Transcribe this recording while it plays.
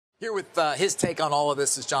Here with his take on all of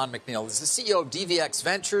this is Jon McNeill. He's the CEO of DVx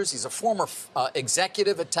Ventures. He's a former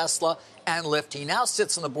executive at Tesla and Lyft. He now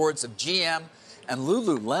sits on the boards of GM and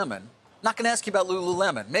Lululemon. Not going to ask you about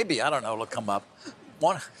Lululemon. Maybe, I don't know, it'll come up.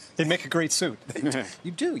 They make a great suit. You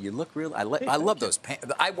do. You look real. I love those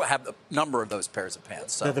pants. I have a number of those pairs of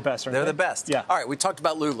pants. So they're the best, aren't they're they? the best. Yeah. All right, we talked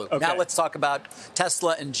about Lulu. Okay. Now let's talk about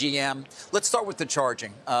Tesla and GM. Let's start with the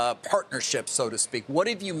charging partnership, so to speak. What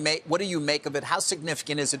do you make of it? How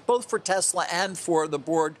significant is it, both for Tesla and for the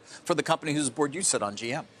board, for the company whose board you sit on,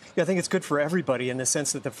 GM? Yeah, I think it's good for everybody in the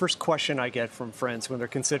sense that the first question I get from friends when they're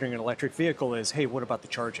considering an electric vehicle is, hey, what about the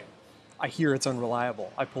charging? I hear it's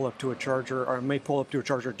unreliable. I pull up to a charger, or I may pull up to a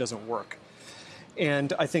charger, it doesn't work.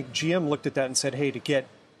 And I think GM looked at that and said, hey, to get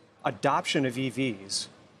adoption of EVs,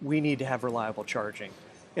 we need to have reliable charging.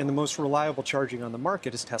 And the most reliable charging on the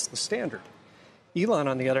market is Tesla standard. Elon,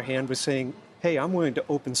 on the other hand, was saying, hey, I'm willing to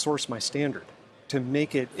open source my standard to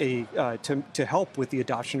make it to help with the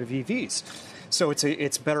adoption of EVs. So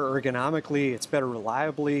it's better ergonomically, it's better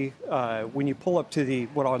reliably. When you pull up to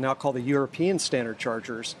what I'll now call the European standard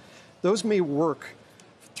chargers, those may work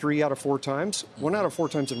 3 out of 4 times. 1 out of 4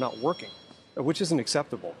 times they're not working, which isn't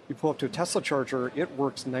acceptable. You pull up to a Tesla charger, it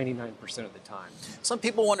works 99% of the time. Some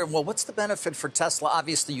people wonder, well, what's the benefit for Tesla?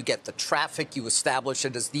 Obviously, you get the traffic, you establish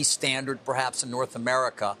it as the standard perhaps in North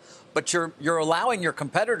America, but you're allowing your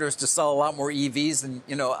competitors to sell a lot more EVs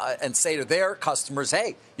and say to their customers,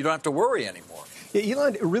 hey, you don't have to worry anymore. Yeah,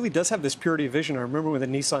 Elon really does have this purity of vision. I remember when the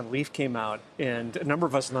Nissan Leaf came out, and a number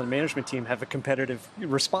of us on the management team have a competitive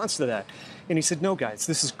response to that. And he said, no, guys,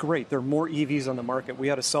 this is great. There are more EVs on the market. We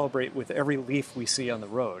ought to celebrate with every Leaf we see on the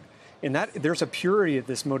road. And there's a purity of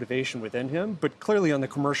this motivation within him. But clearly on the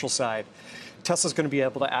commercial side, Tesla's going to be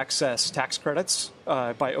able to access tax credits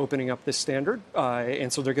by opening up this standard.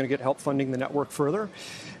 And so they're going to get help funding the network further.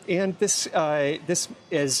 And this, as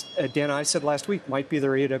Dan and I said last week, might be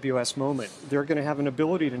their AWS moment. They're going to have an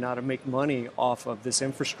ability to now to make money off of this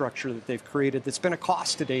infrastructure that they've created that's been a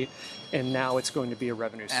cost to date, and now it's going to be a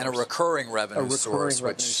revenue source. And a recurring revenue source,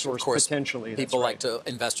 which, of course, potentially,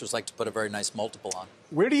 investors like to put a very nice multiple on.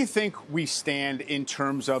 Where do you think we stand in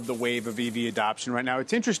terms of the wave of EV adoption right now?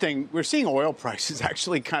 It's interesting. We're seeing oil prices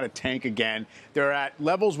actually kind of tank again. They're at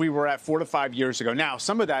levels we were at 4 to 5 years ago. Now,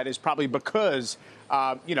 some of that is probably because,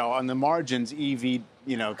 on the margins, EV,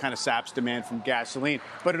 kind of saps demand from gasoline.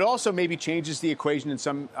 But it also maybe changes the equation in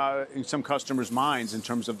some customers' minds in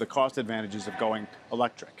terms of the cost advantages of going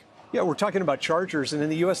electric. Yeah, we're talking about chargers. And in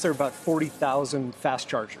the U.S., there are about 40,000 fast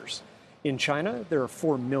chargers. In China, there are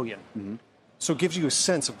 4 million. Mm-hmm. So it gives you a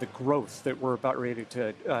sense of the growth that we're about ready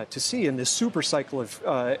to see in this super cycle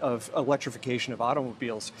of electrification of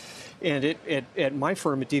automobiles. And at my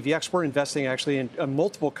firm, at DVx, we're investing actually in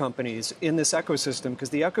multiple companies in this ecosystem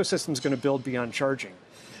because the ecosystem is going to build beyond charging.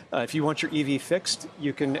 If you want your EV fixed,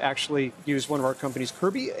 you can actually use one of our companies,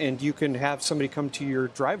 Kirby, and you can have somebody come to your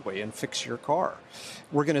driveway and fix your car.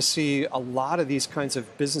 We're going to see a lot of these kinds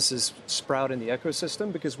of businesses sprout in the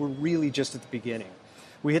ecosystem because we're really just at the beginning.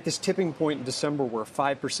 We hit this tipping point in December where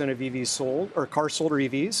 5% of EVs sold, or cars sold are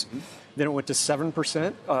EVs. Mm-hmm. Then it went to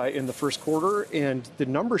 7% in the first quarter. And the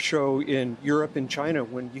numbers show in Europe and China,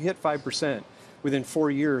 when you hit 5%, within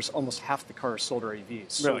 4 years, almost half the cars sold are EVs. Really?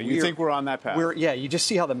 So you think we're on that path? Yeah, you just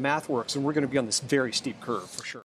see how the math works, and we're going to be on this very steep curve for sure.